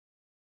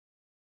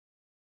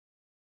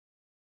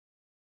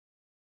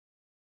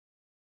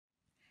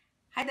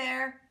Hi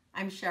there,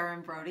 I'm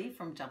Sharon Brody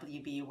from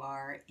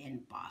WBUR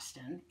in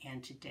Boston,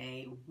 and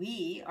today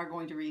we are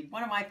going to read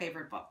one of my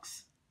favorite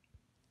books.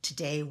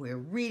 Today we're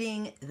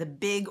reading The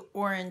Big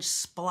Orange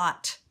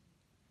Splot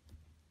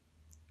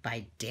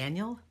by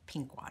Daniel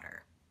Pinkwater.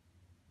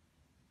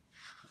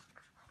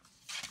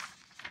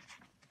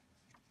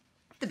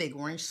 The Big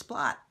Orange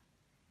Splot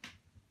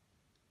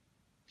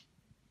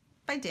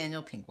by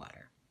Daniel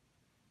Pinkwater.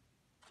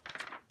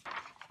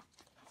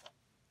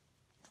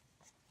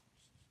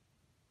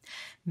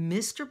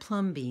 Mr.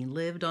 Plumbean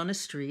lived on a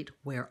street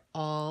where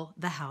all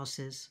the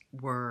houses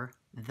were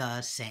the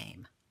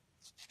same.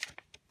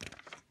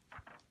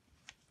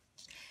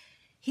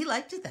 He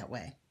liked it that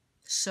way.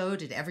 So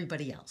did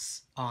everybody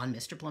else on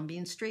Mr.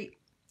 Plumbean's street.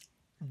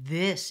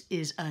 "This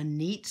is a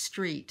neat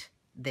street,"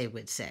 they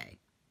would say.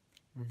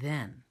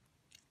 Then,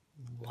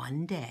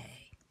 one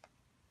day,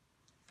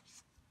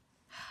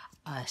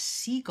 a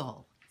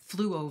seagull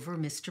flew over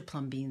Mr.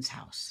 Plumbean's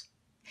house.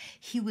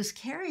 He was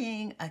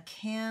carrying a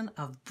can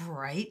of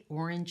bright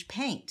orange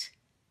paint.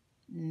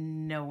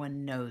 No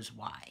one knows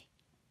why.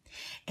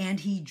 And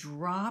he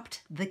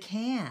dropped the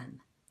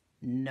can,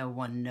 no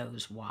one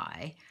knows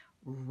why,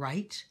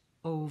 right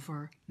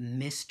over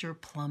Mr.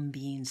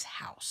 Plumbean's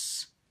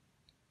house.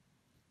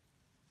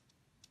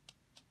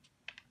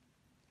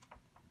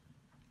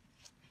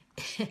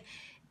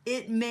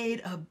 It made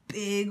a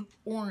big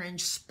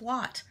orange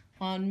splot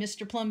on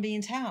Mr.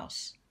 Plumbean's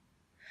house.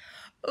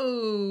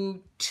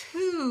 "Oh,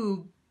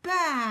 too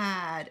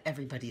bad,"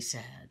 everybody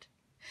said.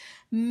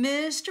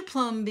 "Mr.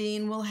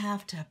 Plumbean will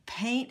have to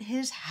paint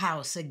his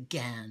house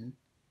again."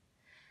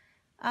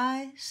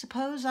 "I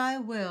suppose I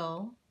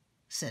will,"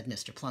 said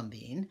Mr.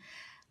 Plumbean,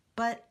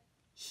 but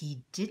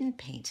he didn't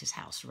paint his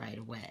house right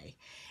away.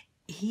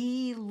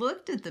 He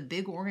looked at the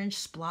big orange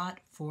splot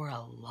for a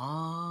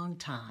long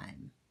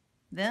time.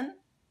 Then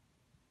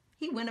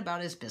he went about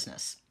his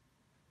business.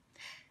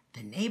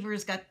 The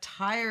neighbors got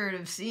tired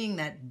of seeing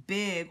that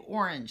big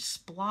orange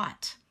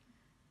splot.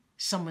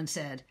 Someone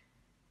said,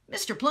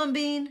 "Mr.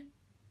 Plumbean,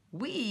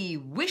 we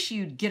wish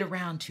you'd get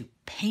around to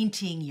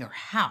painting your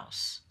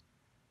house."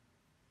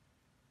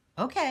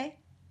 "Okay,"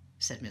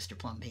 said Mr.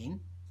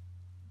 Plumbean.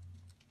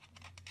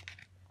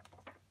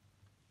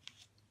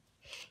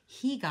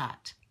 He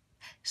got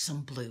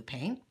some blue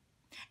paint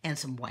and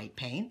some white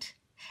paint,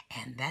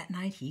 and that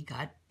night he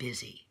got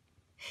busy.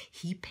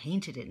 He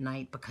painted at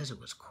night because it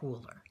was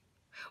cooler.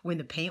 When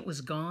the paint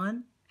was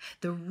gone,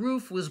 the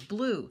roof was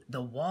blue,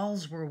 the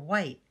walls were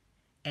white,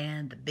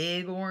 and the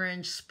big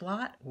orange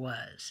splot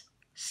was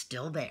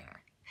still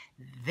there.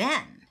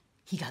 Then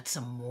he got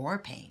some more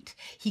paint.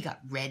 He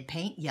got red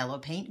paint, yellow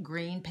paint,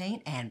 green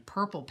paint, and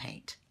purple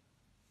paint.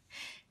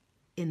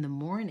 In the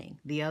morning,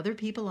 the other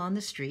people on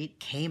the street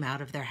came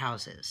out of their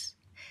houses.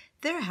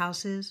 Their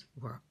houses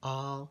were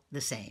all the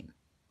same.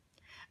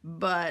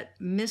 But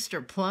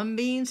Mr.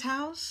 Plumbean's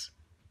house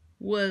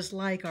was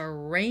like a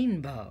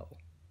rainbow.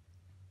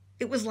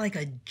 It was like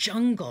a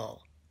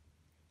jungle.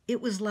 It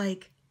was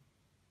like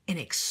an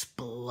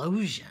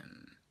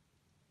explosion.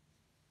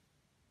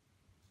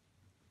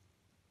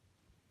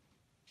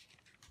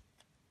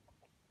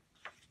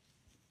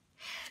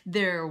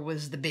 There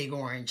was the big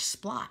orange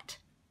splot,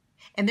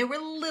 and there were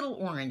little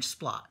orange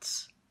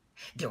splots.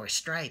 There were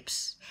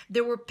stripes.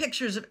 There were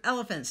pictures of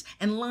elephants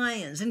and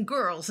lions and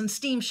girls and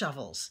steam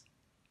shovels.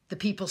 The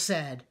people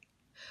said,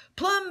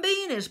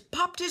 "Plumbean has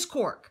popped his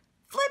cork,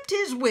 flipped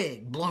his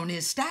wig, blown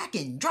his stack,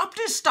 and dropped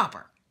his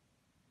stopper."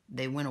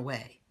 They went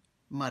away,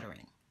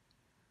 muttering.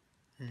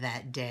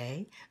 That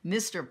day,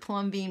 Mr.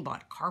 Plumbean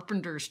bought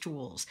carpenter's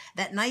tools.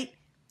 That night,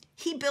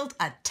 he built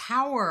a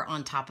tower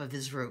on top of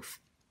his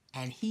roof,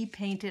 and he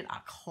painted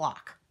a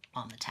clock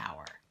on the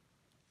tower.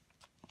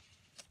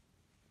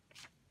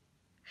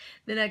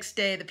 The next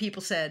day, the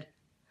people said,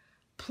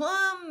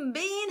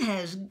 "Plumbean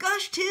has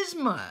gushed his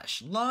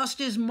mush, lost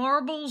his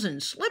marbles,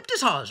 and slipped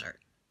his hawser."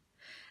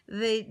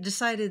 They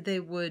decided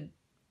they would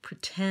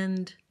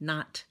pretend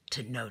not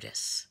to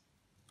notice.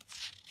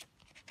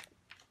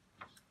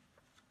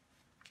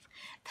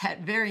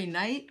 That very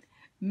night,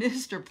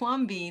 Mr.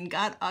 Plumbean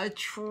got a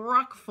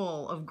truck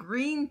full of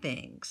green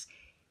things.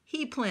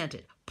 He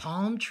planted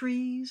palm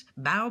trees,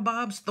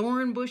 baobabs,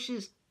 thorn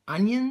bushes,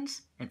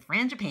 onions, and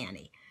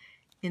frangipani.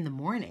 In the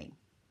morning,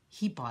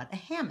 he bought a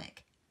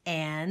hammock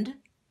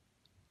and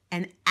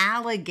an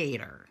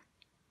alligator.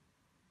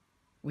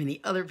 When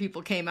the other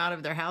people came out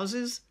of their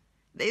houses,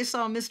 they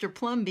saw Mr.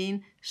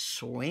 Plumbean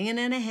swinging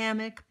in a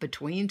hammock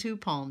between two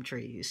palm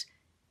trees.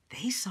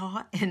 They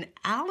saw an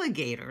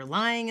alligator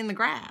lying in the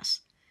grass.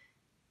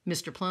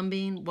 Mr.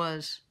 Plumbean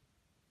was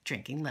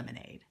drinking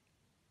lemonade.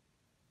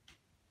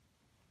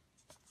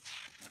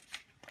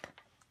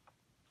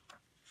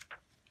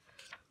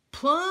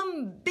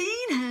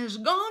 "Plumbean has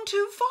gone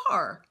too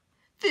far.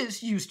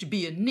 This used to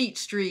be a neat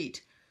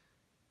street.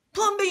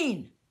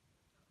 Plumbean,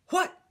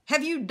 what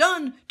have you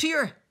done to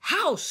your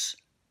house?"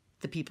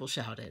 the people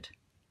shouted.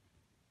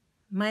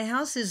 "My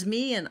house is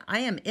me and I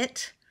am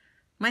it.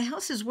 My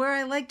house is where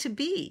I like to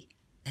be,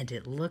 and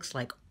it looks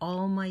like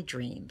all my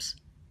dreams,"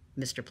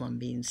 Mr.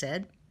 Plumbean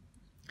said.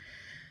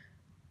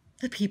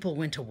 The people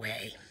went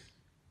away.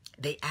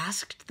 They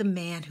asked the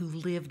man who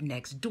lived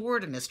next door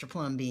to Mr.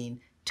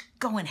 Plumbean to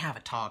go and have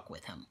a talk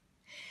with him.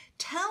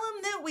 Tell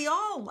him that we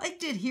all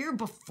liked it here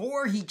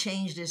before he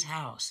changed his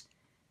house.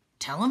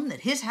 Tell him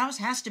that his house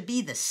has to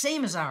be the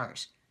same as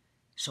ours,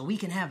 so we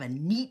can have a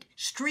neat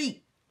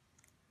street.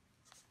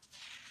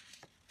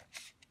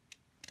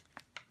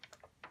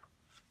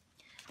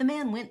 The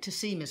man went to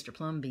see Mr.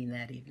 Plumbean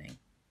that evening.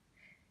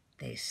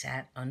 They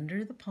sat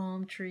under the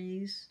palm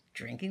trees,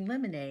 drinking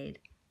lemonade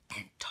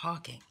and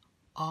talking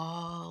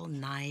all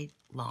night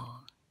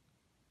long.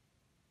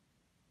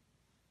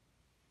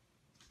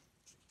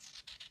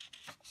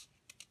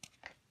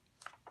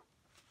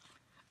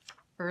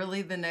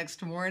 Early the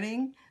next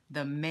morning,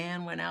 the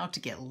man went out to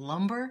get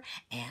lumber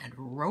and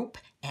rope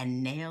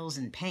and nails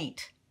and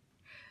paint.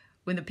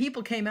 When the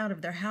people came out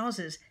of their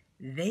houses,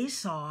 they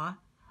saw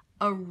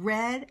a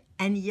red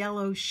and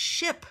yellow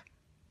ship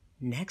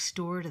next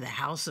door to the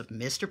house of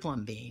Mr.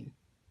 Plumbean.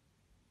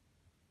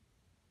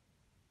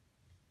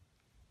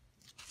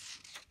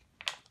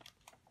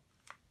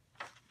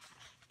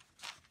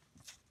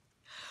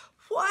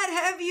 "What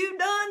have you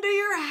done to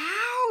your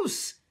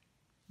house?"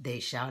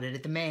 they shouted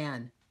at the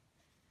man.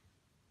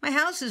 "My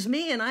house is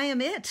me and I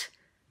am it.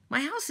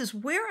 My house is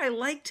where I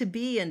like to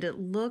be and it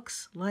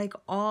looks like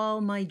all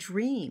my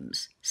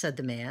dreams," said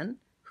the man,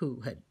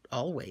 who had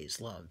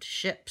always loved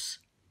ships.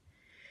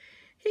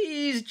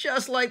 "He's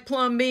just like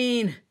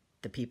Plumbean,"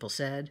 the people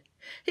said.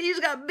 "He's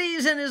got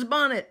bees in his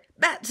bonnet,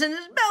 bats in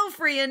his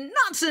belfry, and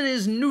knots in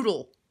his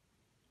noodle."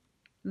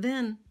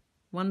 Then,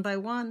 one by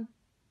one,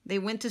 they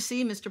went to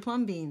see Mr.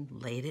 Plumbean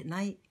late at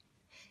night.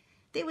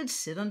 They would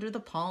sit under the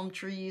palm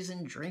trees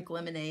and drink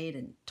lemonade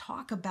and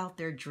talk about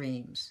their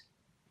dreams.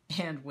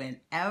 And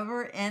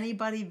whenever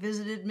anybody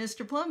visited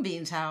Mr.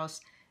 Plumbean's house,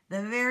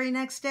 the very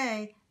next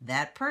day,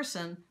 that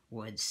person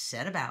would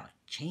set about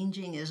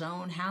changing his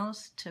own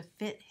house to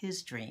fit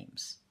his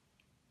dreams.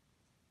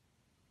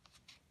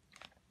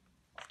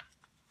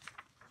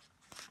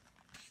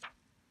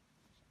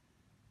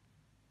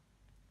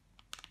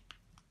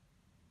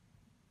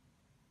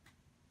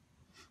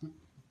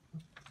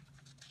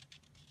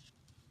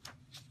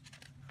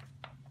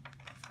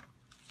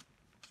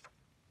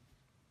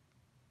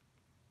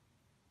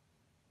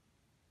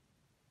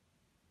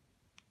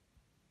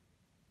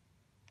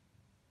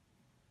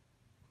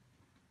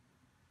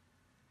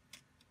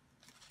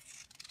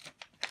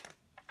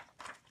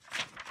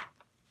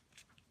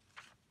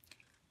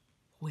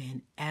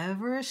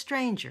 Whenever a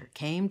stranger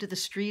came to the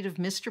street of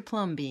Mr.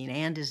 Plumbean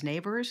and his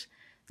neighbors,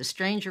 the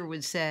stranger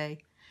would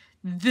say,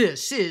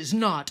 "This is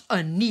not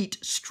a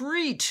neat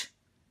street."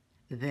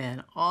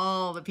 Then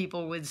all the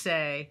people would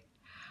say,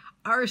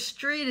 "Our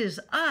street is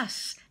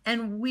us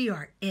and we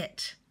are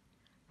it.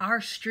 Our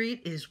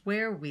street is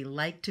where we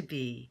like to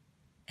be,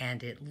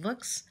 and it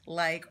looks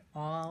like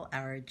all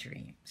our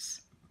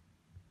dreams."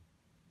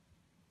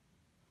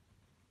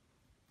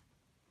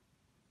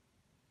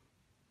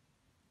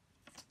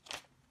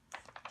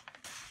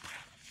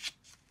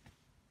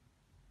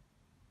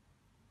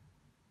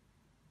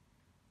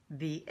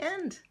 The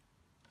end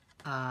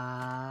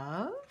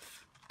of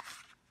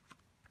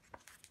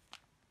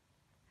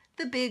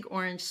The Big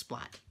Orange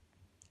Splot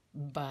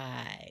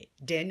by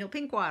Daniel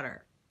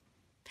Pinkwater.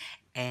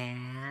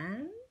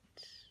 And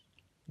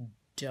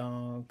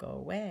don't go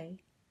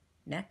away.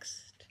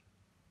 Next,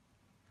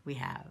 we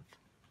have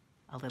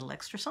a little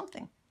extra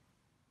something.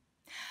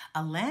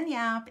 A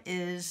lanyap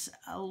is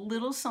a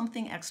little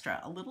something extra,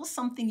 a little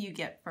something you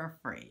get for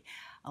free,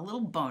 a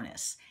little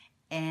bonus.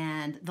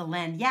 And the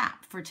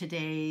lanyap for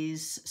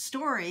today's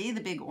story, The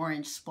Big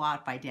Orange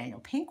Splot by Daniel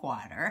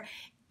Pinkwater,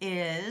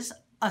 is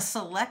a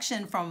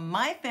selection from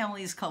my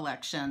family's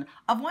collection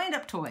of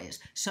wind-up toys.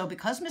 So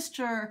because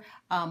Mr.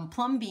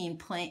 Plumbean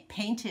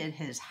painted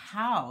his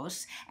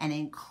house and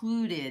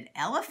included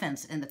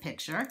elephants in the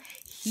picture,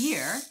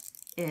 here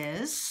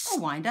is a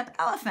wind-up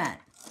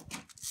elephant.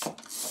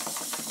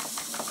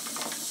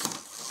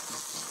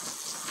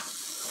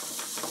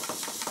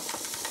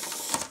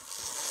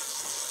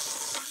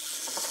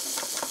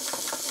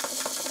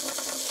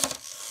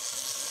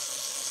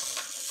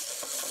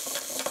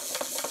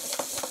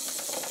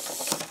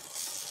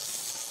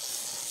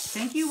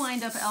 Thank you,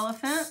 wind-up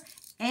elephant.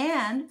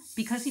 And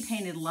because he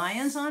painted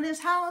lions on his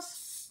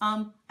house,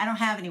 I don't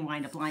have any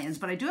wind-up lions,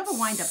 but I do have a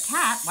wind-up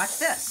cat. Watch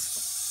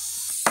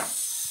this.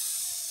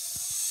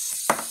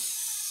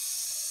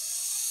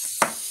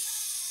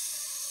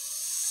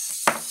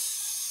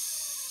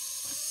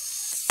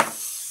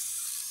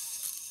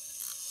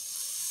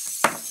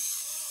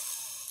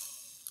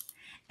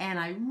 And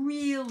I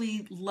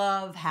really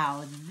love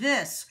how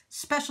this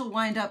special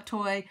wind-up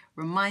toy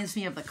reminds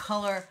me of the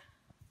color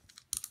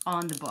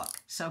on the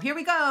book. So here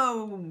we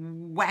go,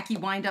 wacky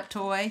wind-up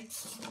toy.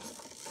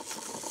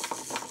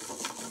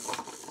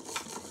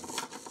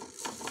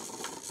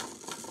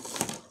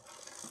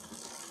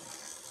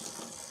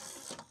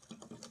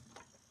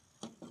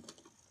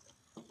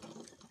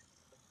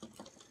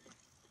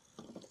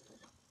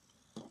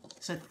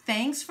 So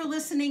thanks for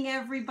listening,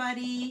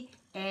 everybody.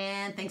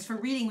 And thanks for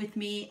reading with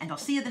me, and I'll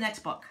see you in the next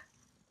book.